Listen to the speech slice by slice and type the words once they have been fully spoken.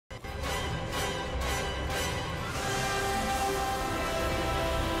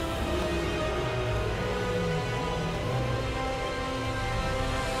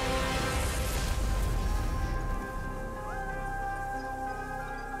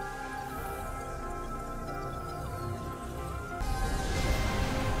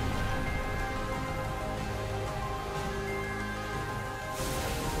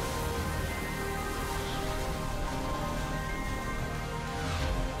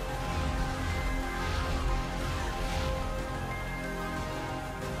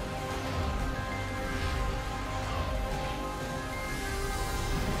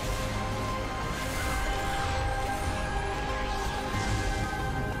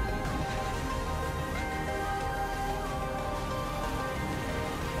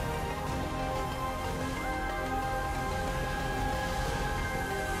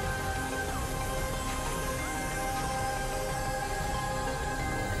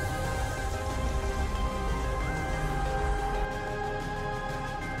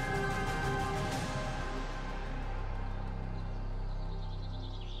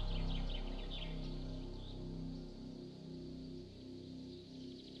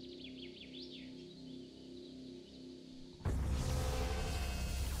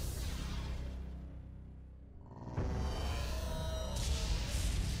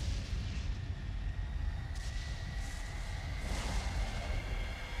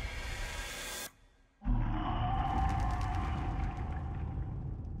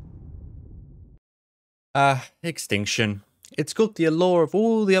Extinction. It's got the allure of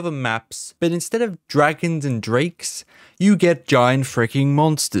all the other maps, but instead of dragons and drakes, you get giant freaking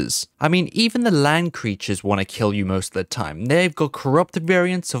monsters. I mean, even the land creatures want to kill you most of the time. They've got corrupted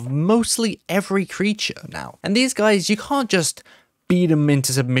variants of mostly every creature now. And these guys, you can't just beat them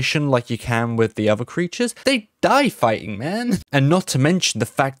into submission like you can with the other creatures. They die fighting, man. And not to mention the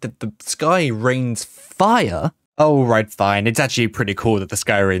fact that the sky rains fire. Oh, right, fine. It's actually pretty cool that the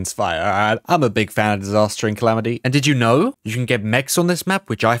sky rains fire. Alright, I'm a big fan of Disaster and Calamity. And did you know you can get mechs on this map,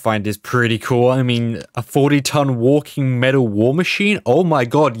 which I find is pretty cool. I mean, a 40-ton walking metal war machine? Oh my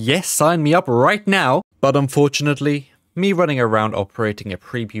god, yes, sign me up right now. But unfortunately, me running around operating a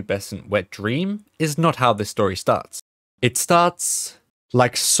prepubescent wet dream is not how this story starts. It starts,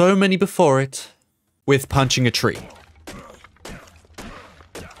 like so many before it, with punching a tree.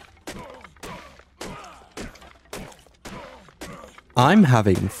 I'm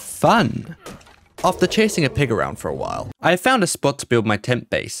having fun. After chasing a pig around for a while, I found a spot to build my tent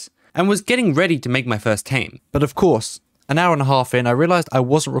base, and was getting ready to make my first tame. But of course, an hour and a half in, I realized I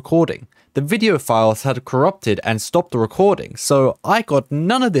wasn't recording. The video files had corrupted and stopped the recording, so I got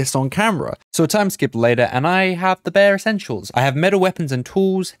none of this on camera. So a time skip later, and I have the bare essentials. I have metal weapons and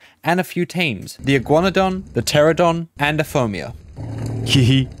tools, and a few tames. The Iguanodon, the Pterodon, and a Phomia.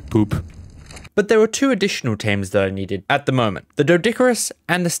 Hehe, poop. But there were two additional tames that I needed at the moment. The Doedicurus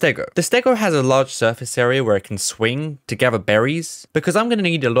and the Stego. The Stego has a large surface area where it can swing to gather berries, because I'm going to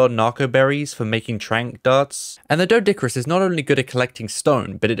need a lot of narco berries for making trank darts. And the Doedicurus is not only good at collecting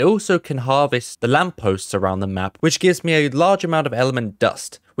stone, but it also can harvest the lampposts around the map, which gives me a large amount of element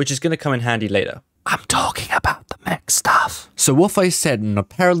dust, which is going to come in handy later. I'm talking about the mech stuff. So off I set on a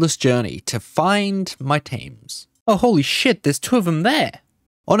perilous journey to find my tames. Oh holy shit, there's two of them there.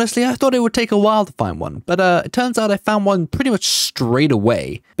 Honestly, I thought it would take a while to find one, but it turns out I found one pretty much straight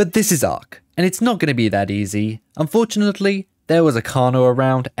away. But this is Ark, and it's not going to be that easy. Unfortunately, there was a Carno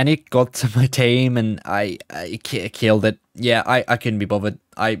around, and it got to my tame, and I killed it. Yeah, I couldn't be bothered.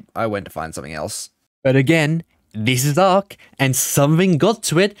 I went to find something else. But again, this is Ark, and something got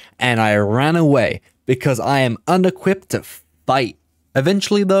to it, and I ran away, because I am unequipped to fight.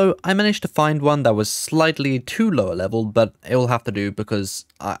 Eventually though, I managed to find one that was slightly too low a level, but it will have to do because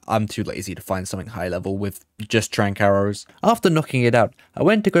I'm too lazy to find something high level with just trank arrows. After knocking it out, I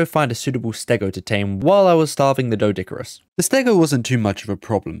went to go find a suitable Stego to tame while I was starving the Doedicurus. The Stego wasn't too much of a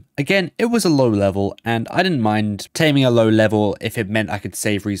problem. Again, it was a low level, and I didn't mind taming a low level if it meant I could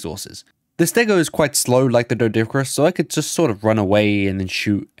save resources. The Stego is quite slow like the Doedicurus, so I could just sort of run away and then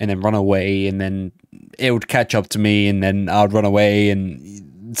shoot and then run away and then it would catch up to me and then I'd run away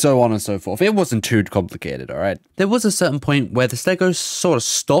and so on and so forth. It wasn't too complicated, alright? There was a certain point where the Stego sort of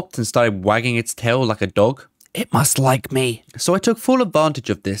stopped and started wagging its tail like a dog. It must like me. So I took full advantage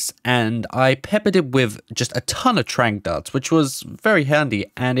of this and I peppered it with just a ton of trank darts, which was very handy,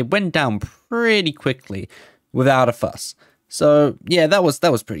 and it went down pretty quickly without a fuss. So yeah, that was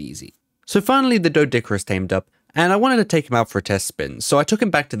pretty easy. So finally the Doedicurus tamed up, and I wanted to take him out for a test spin, so I took him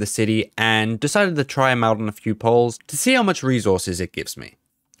back to the city and decided to try him out on a few poles to see how much resources it gives me.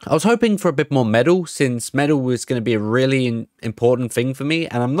 I was hoping for a bit more metal, since metal was going to be a really important thing for me,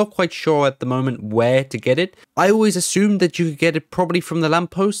 and I'm not quite sure at the moment where to get it. I always assumed that you could get it probably from the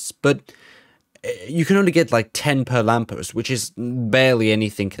lampposts, but you can only get like 10 per lamppost, which is barely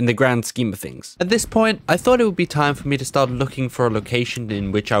anything in the grand scheme of things. At this point, I thought it would be time for me to start looking for a location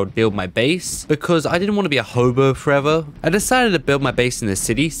in which I would build my base, because I didn't want to be a hobo forever. I decided to build my base in the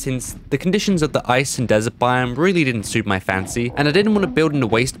city since the conditions of the ice and desert biome really didn't suit my fancy, and I didn't want to build in the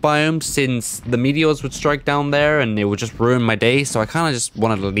waste biome since the meteors would strike down there and it would just ruin my day, so I kind of just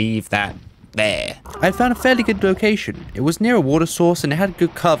wanted to leave that there. I found a fairly good location. It was near a water source and it had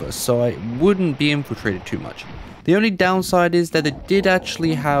good cover, so I wouldn't be infiltrated too much. The only downside is that it did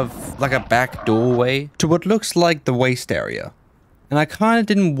actually have like a back doorway to what looks like the waste area. And I kind of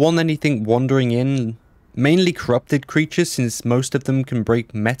didn't want anything wandering in, mainly corrupted creatures since most of them can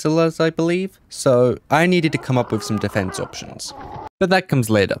break metal, as I believe. So I needed to come up with some defense options. But that comes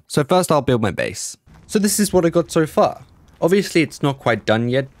later. So first I'll build my base. So this is what I got so far. Obviously it's not quite done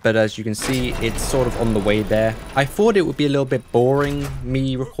yet, but as you can see, it's sort of on the way there. I thought it would be a little bit boring,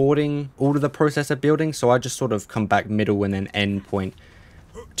 me recording all of the process of building, so I just sort of come back middle and then end point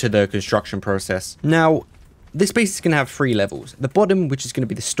to the construction process. Now, this base is going to have 3 levels. The bottom, which is going to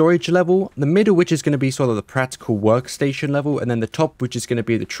be the storage level, the middle, which is going to be sort of the practical workstation level, and then the top, which is going to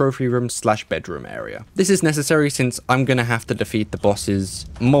be the trophy room / bedroom area. This is necessary since I'm going to have to defeat the bosses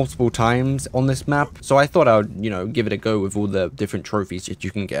multiple times on this map, so I thought I would, you know, give it a go with all the different trophies that you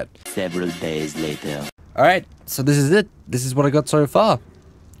can get. Several days later. Alright, so this is it. This is what I got so far.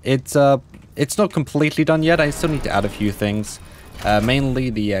 It's it's not completely done yet. I still need to add a few things. Mainly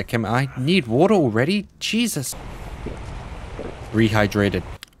the I need water already? Jesus. Rehydrated.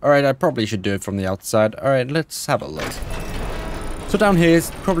 Alright, I probably should do it from the outside. Alright, let's have a look. So down here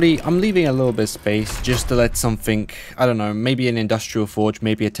is probably, I'm leaving a little bit of space just to let something, I don't know, maybe an industrial forge,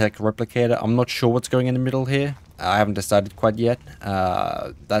 maybe a tech replicator. I'm not sure what's going in the middle here. I haven't decided quite yet.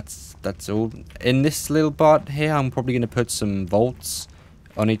 That's all. In this little part here, I'm probably going to put some volts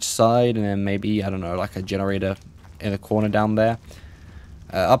on each side, and then maybe, I don't know, like a generator in the corner down there.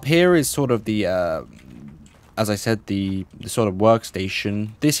 Up here is sort of the, as I said, the sort of workstation.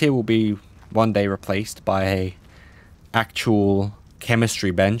 This here will be one day replaced by a actual chemistry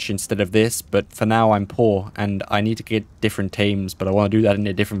bench instead of this, but for now I'm poor and I need to get different tames, but I want to do that in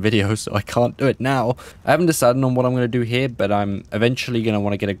a different video, so I can't do it now. I haven't decided on what I'm going to do here, but I'm eventually going to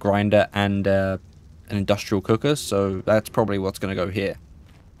want to get a grinder and an industrial cooker, so that's probably what's going to go here.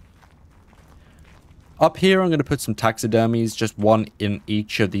 Up here I'm going to put some taxidermies, just one in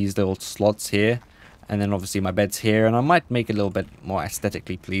each of these little slots here, and then obviously my bed's here, and I might make it a little bit more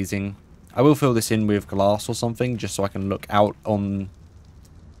aesthetically pleasing. I will fill this in with glass or something, just so I can look out on...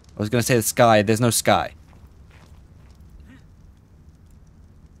 I was going to say the sky. There's no sky.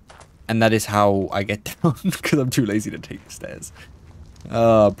 And that is how I get down, because I'm too lazy to take the stairs.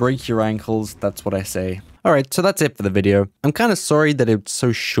 Break your ankles, that's what I say. Alright, so that's it for the video. I'm kind of sorry that it's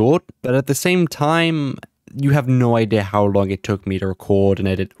so short, but at the same time, you have no idea how long it took me to record and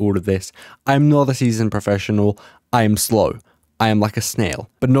edit all of this. I'm not a seasoned professional. I am slow. I am like a snail,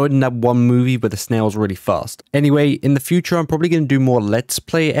 but not in that one movie where the snail's really fast. Anyway, in the future, I'm probably going to do more Let's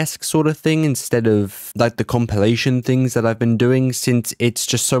Play-esque sort of thing instead of like the compilation things that I've been doing, since it's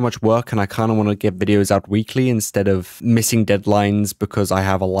just so much work and I kind of want to get videos out weekly instead of missing deadlines because I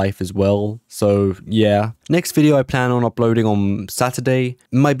have a life as well. So yeah, next video I plan on uploading on Saturday.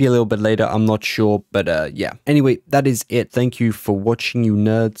 It might be a little bit later, I'm not sure, but yeah. Anyway, that is it. Thank you for watching, you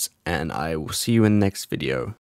nerds, and I will see you in the next video.